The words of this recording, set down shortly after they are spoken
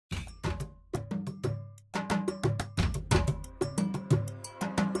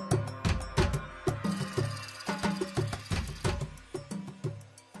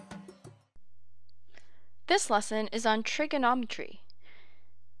This lesson is on trigonometry.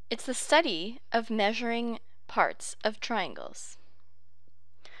 It's the study of measuring parts of triangles.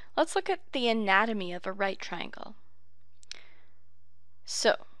 Let's look at the anatomy of a right triangle.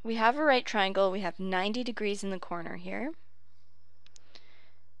 So, we have a right triangle, we have 90 degrees in the corner here.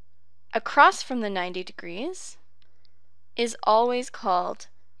 Across from the 90 degrees is always called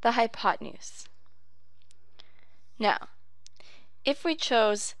the hypotenuse. Now, if we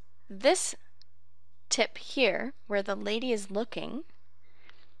chose this tip here, where the lady is looking,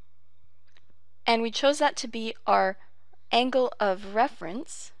 and we chose that to be our angle of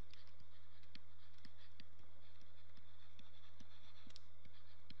reference,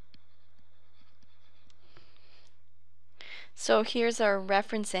 so here's our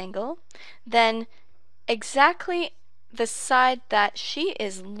reference angle, then exactly the side that she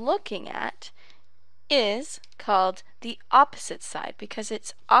is looking at is called the opposite side because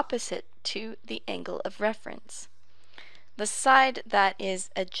it's opposite to the angle of reference. The side that is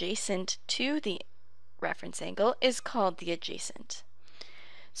adjacent to the reference angle is called the adjacent.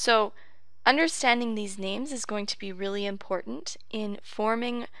 So understanding these names is going to be really important in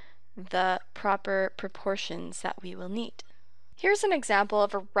forming the proper proportions that we will need. Here's an example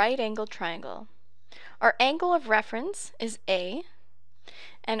of a right angle triangle. Our angle of reference is A,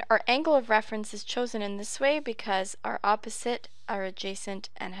 and our angle of reference is chosen in this way because our opposite, our adjacent,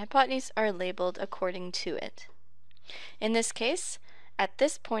 and hypotenuse are labeled according to it. In this case, at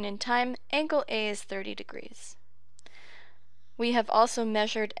this point in time, angle A is 30 degrees. We have also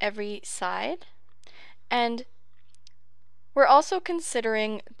measured every side, and we're also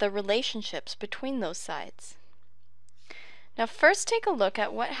considering the relationships between those sides. Now first take a look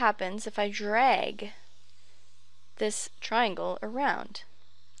at what happens if I drag this triangle around.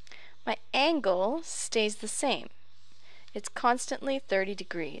 My angle stays the same. It's constantly 30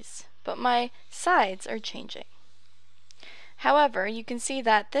 degrees, but my sides are changing. However, you can see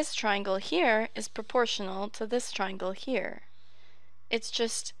that this triangle here is proportional to this triangle here. It's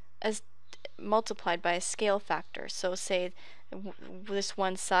just as multiplied by a scale factor. So say this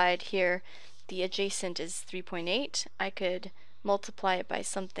one side here, the adjacent is 3.8. I could multiply it by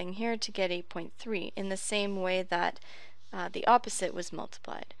something here to get 8.3 in the same way that the opposite was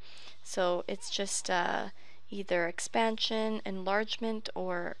multiplied. So it's just either expansion, enlargement,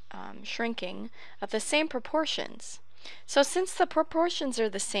 or shrinking of the same proportions. So since the proportions are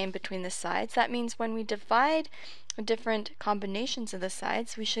the same between the sides, that means when we divide different combinations of the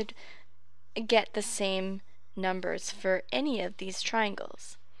sides, we should get the same numbers for any of these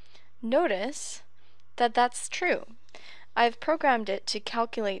triangles. Notice that that's true. I've programmed it to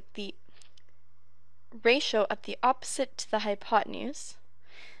calculate the ratio of the opposite to the hypotenuse,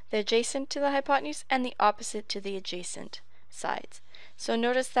 the adjacent to the hypotenuse, and the opposite to the adjacent sides. So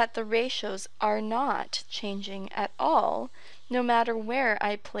notice that the ratios are not changing at all, no matter where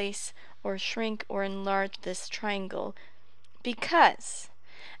I place or shrink or enlarge this triangle, because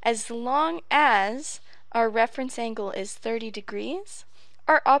as long as our reference angle is 30 degrees,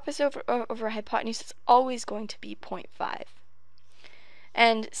 our opposite over hypotenuse is always going to be 0.5.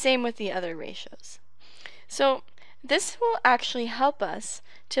 And same with the other ratios. So this will actually help us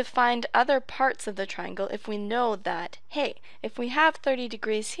to find other parts of the triangle if we know that, hey, if we have 30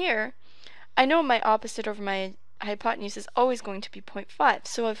 degrees here, I know my opposite over my hypotenuse is always going to be 0.5.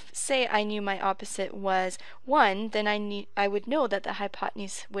 So if, say, I knew my opposite was 1, then I would know that the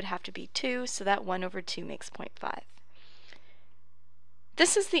hypotenuse would have to be 2, so that 1 over 2 makes 0.5.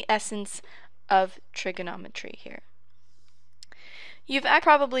 This is the essence of trigonometry here. You've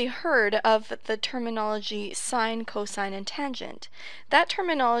probably heard of the terminology sine, cosine, and tangent. That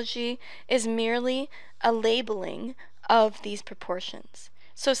terminology is merely a labeling of these proportions.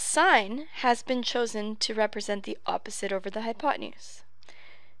 So sine has been chosen to represent the opposite over the hypotenuse.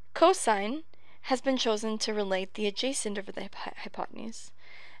 Cosine has been chosen to relate the adjacent over the hypotenuse.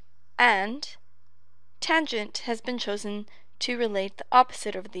 And tangent has been chosen to relate the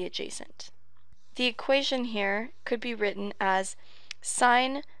opposite over the adjacent. The equation here could be written as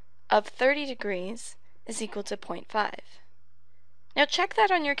sine of 30 degrees is equal to 0.5. Now check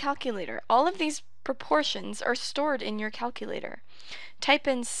that on your calculator. All of these proportions are stored in your calculator. Type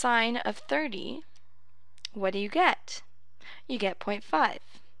in sine of 30. What do you get? You get 0.5.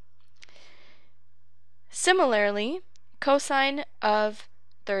 Similarly, cosine of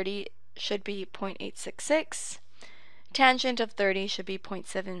 30 should be 0.866. Tangent of 30 should be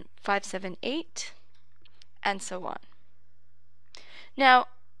 0.7578, and so on. Now,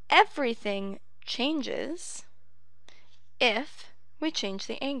 everything changes if we change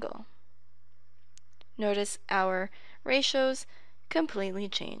the angle. Notice our ratios completely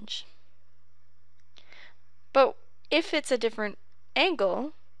change. But if it's a different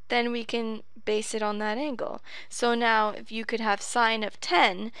angle, then we can base it on that angle. So now if you could have sine of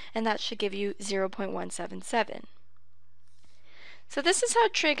 10, and that should give you 0.177. So this is how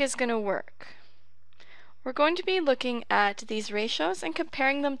trig is going to work. We're going to be looking at these ratios and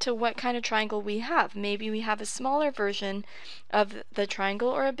comparing them to what kind of triangle we have. Maybe we have a smaller version of the triangle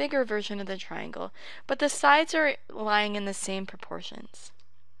or a bigger version of the triangle, but the sides are lying in the same proportions.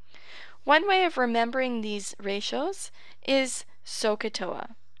 One way of remembering these ratios is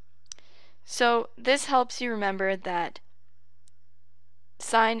Sohcahtoa. So this helps you remember that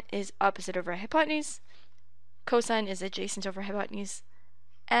sine is opposite over hypotenuse, cosine is adjacent over hypotenuse,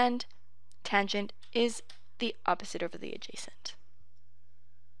 and tangent is the opposite over the adjacent.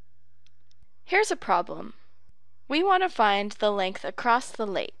 Here's a problem. We want to find the length across the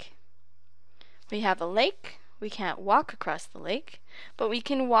lake. We have a lake. We can't walk across the lake, but we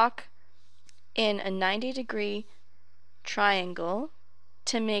can walk in a 90-degree triangle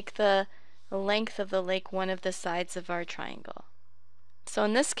to make the length of the lake one of the sides of our triangle. So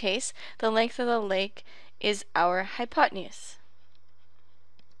in this case, the length of the lake is our hypotenuse.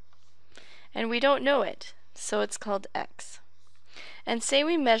 And we don't know it, so it's called x. And say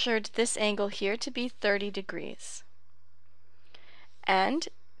we measured this angle here to be 30 degrees. And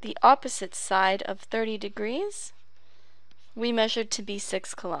the opposite side of 30 degrees we measured to be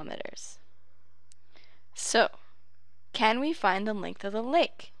 6 kilometers. So, can we find the length of the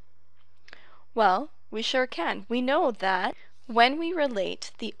lake? Well, we sure can. We know that when we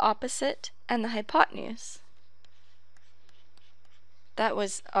relate the opposite and the hypotenuse, that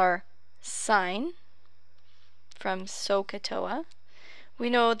was our sine from Sohcahtoa, we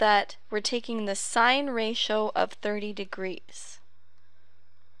know that we're taking the sine ratio of 30 degrees.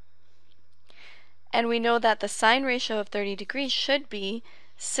 And we know that the sine ratio of 30 degrees should be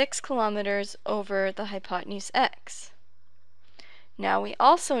 6 kilometers over the hypotenuse x. Now we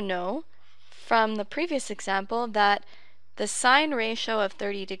also know from the previous example that the sine ratio of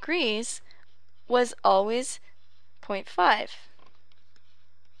 30 degrees was always 0.5.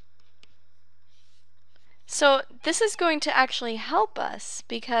 So this is going to actually help us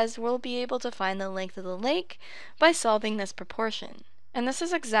because we'll be able to find the length of the lake by solving this proportion. And this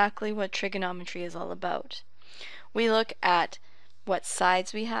is exactly what trigonometry is all about. We look at what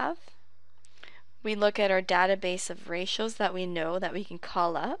sides we have. We look at our database of ratios that we know that we can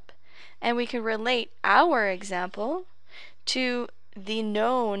call up. And we can relate our example to the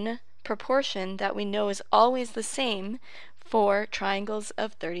known proportion that we know is always the same for triangles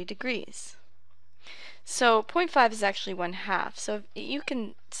of 30 degrees. So 0.5 is actually 1/2. So you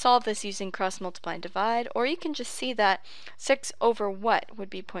can solve this using cross multiply and divide, or you can just see that 6 over what would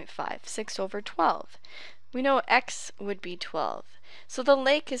be 0.5? 6 over 12. We know x would be 12. So the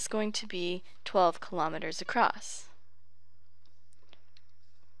lake is going to be 12 kilometers across.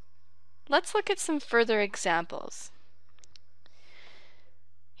 Let's look at some further examples.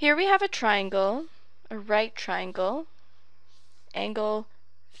 Here we have a triangle, a right triangle, angle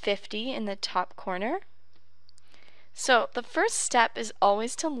 50 in the top corner. So the first step is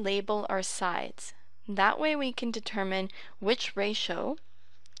always to label our sides. That way we can determine which ratio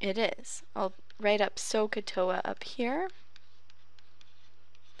it is. I'll write up Sohcahtoa up here.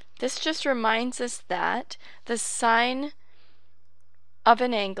 This just reminds us that the sine of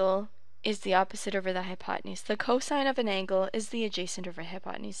an angle is the opposite over the hypotenuse. The cosine of an angle is the adjacent over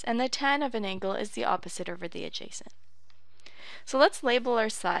hypotenuse, and the tan of an angle is the opposite over the adjacent. So let's label our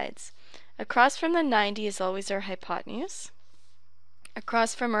sides. Across from the 90 is always our hypotenuse.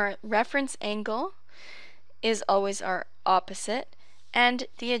 Across from our reference angle is always our opposite, and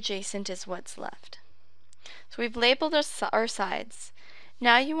the adjacent is what's left. So we've labeled our sides.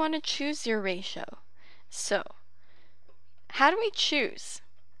 Now you want to choose your ratio. So, how do we choose?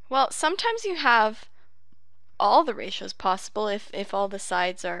 Well, sometimes you have all the ratios possible if all the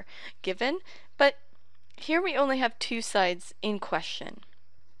sides are given, but here we only have 2 sides in question.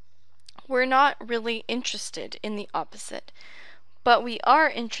 We're not really interested in the opposite, but we are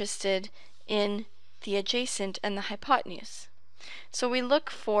interested in the adjacent and the hypotenuse. So we look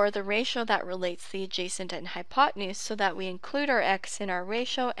for the ratio that relates the adjacent and hypotenuse so that we include our x in our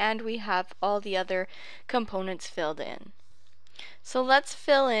ratio and we have all the other components filled in. So let's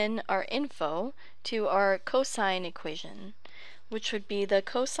fill in our info to our cosine equation, which would be the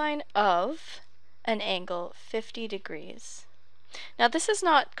cosine of an angle 50 degrees. Now this is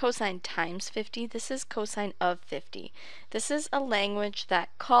not cosine times 50, this is cosine of 50. This is a language that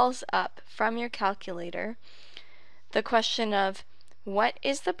calls up from your calculator the question of what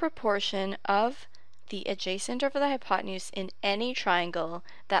is the proportion of the adjacent over the hypotenuse in any triangle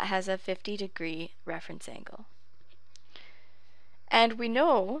that has a 50-degree reference angle. And we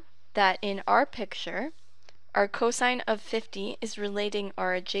know that in our picture, our cosine of 50 is relating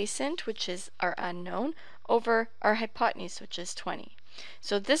our adjacent, which is our unknown, over our hypotenuse, which is 20.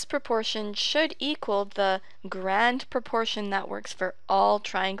 So this proportion should equal the grand proportion that works for all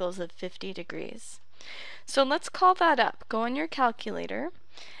triangles of 50 degrees. So let's call that up. Go on your calculator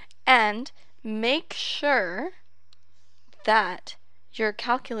and make sure that your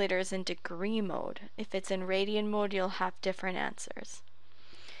calculator is in degree mode. If it's in radian mode, you'll have different answers.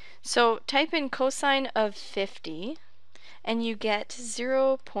 So type in cosine of 50 and you get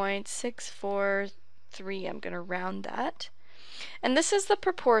 0.643. I'm going to round that. And this is the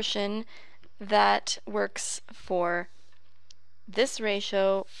proportion that works for this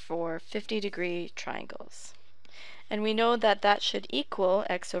ratio for 50-degree triangles. And we know that that should equal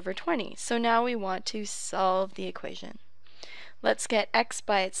x over 20. So now we want to solve the equation. Let's get x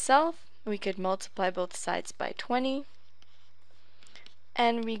by itself. We could multiply both sides by 20.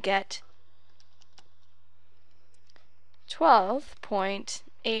 And we get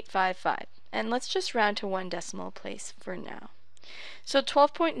 12.855. And let's just round to one decimal place for now. So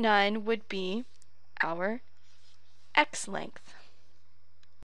 12.9 would be our x length.